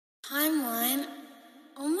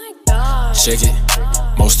Oh my god. Check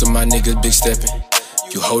it, most of my niggas big steppin'.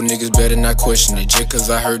 You hoe niggas better not question it. Just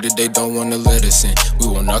cause I heard that they don't wanna let us in. We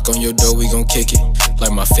won't knock on your door, we gon' kick it.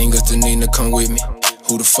 Like my fingers to Nina, come with me.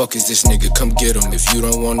 Who the fuck is this nigga? Come get him. If you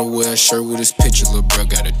don't wanna wear a shirt with his picture, lil' bro,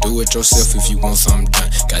 gotta do it yourself if you want something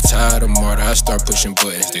done. Got tired of martyr, I start pushing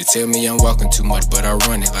buttons. They tell me I'm walking too much, but I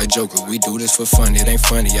run it like Joker. We do this for fun, it ain't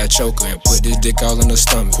funny, I choke her and put this dick all in her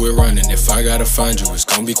stomach. Quit running, if I gotta find you, it's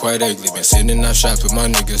gon' be quite ugly. Been sitting out shopping,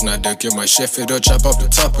 my niggas not ducking. Might chef it up, chop off the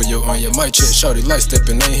top of your on. You might check shorty light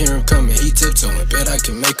stepping, ain't hear him coming. He tiptoeing, bet I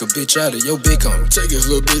can make a bitch out of your big homie. Take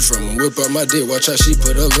his little bitch from him, whip out my dick, watch how she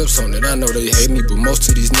put her lips on it. I know they hate me, but most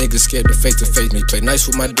of these niggas scared to face me. Play nice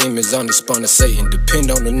with my demons on the spawn of Satan. Depend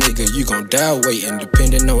on the nigga, you gon' die waiting.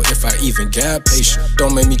 Depending on if I even got patient.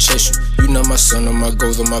 Don't make me chase you. You know my son on my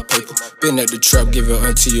goals on my paper. Been at the trap, give it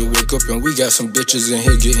until you wake up. And we got some bitches in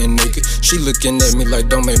here getting naked. She looking at me like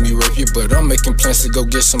don't make me rape you. But I'm making plans to go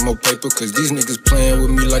get some more paper. Cause these niggas playing with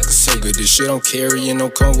me like a Sega. This shit don't carry and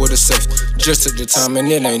don't come with a safe. Just at the time and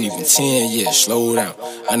it ain't even 10 yet. Slow down.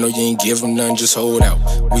 I know you ain't give them none, just hold out.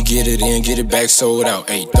 We get it in, get it back, sold out.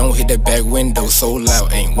 Ayy, don't hit that back window so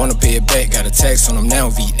loud. Ain't wanna pay it back, got a tax on them now.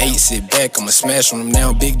 V8, sit back, I'ma smash on them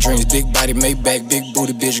now. Big dreams, big body, made back, big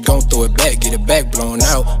booty bitch, gon' throw it back, get it back, blown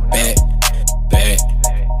out. Back, back,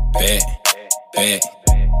 back, back,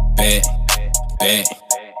 back, back,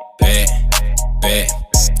 back, back,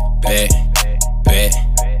 back, back,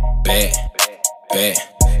 back, back.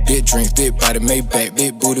 Big dreams, big body, made back,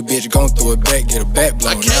 big booty bitch, gon' throw it back, get it back,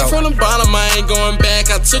 blown out. I came from the bottom, I ain't going back.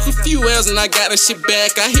 I took a few L's and I got that shit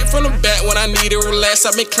back. I hit from the back when I need to relax.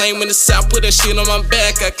 I been claiming the South, put that shit on my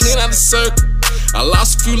back. I clean out the circle. I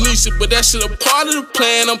lost a few leashes, but that shit a part of the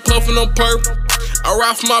plan. I'm puffing on purple. I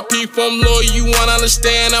ride for my people, I'm loyal, you wanna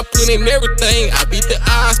understand. I put in everything, I beat the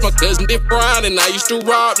odds. My cousin did fraud and I used to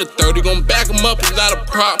rob. The 30 gon' back him up, it's not a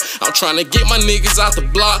prop. I'm tryna get my niggas out the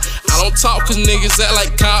block. I don't talk cause niggas act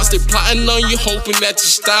like cops. They plotting on you, hoping that you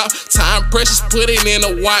stop. Time precious, put it in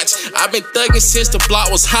a watch. I've been thugging since the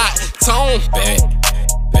block was hot. Tone. Back,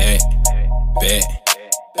 back, back,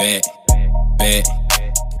 back, back,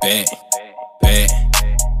 back, back,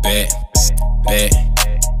 back, back,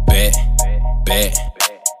 back, back,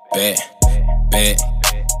 back, back,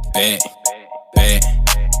 back, back,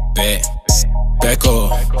 back. Back up,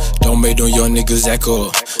 don't make them young niggas act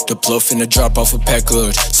up. The plug finna drop off a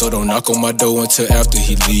package, so don't knock on my door until after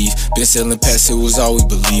he leave. Been selling packs, it was all we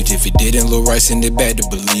believed. If it didn't, Lil Rice send it back to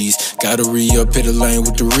Belize. Gotta re-up, hit the lane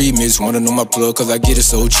with the remix. Wanna know my plug, cause I get it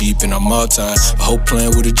so cheap and I'm all tied. I hope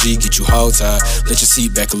playing with a G, get you hog tied. Let your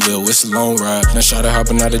seat back a little, it's a long ride. Now shot her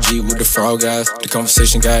hopping out of G with the frog guys. The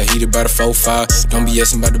conversation got heated by the 4-5. Don't be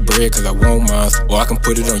asking about the bread, cause I won't mind. Or I can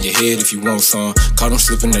put it on your head if you want some. Caught him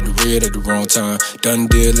slipping at the red at the wrong time. Done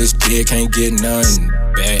deal, it's dead, can't get none.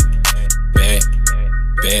 Back, back,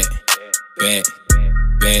 back, back,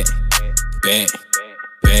 back, back,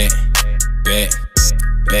 back, back,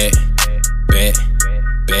 back, back,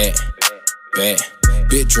 back, back.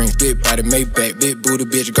 Big drinks, big body, made back, big booty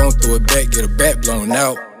bitch, gon' throw it back, get her back blown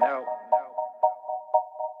out.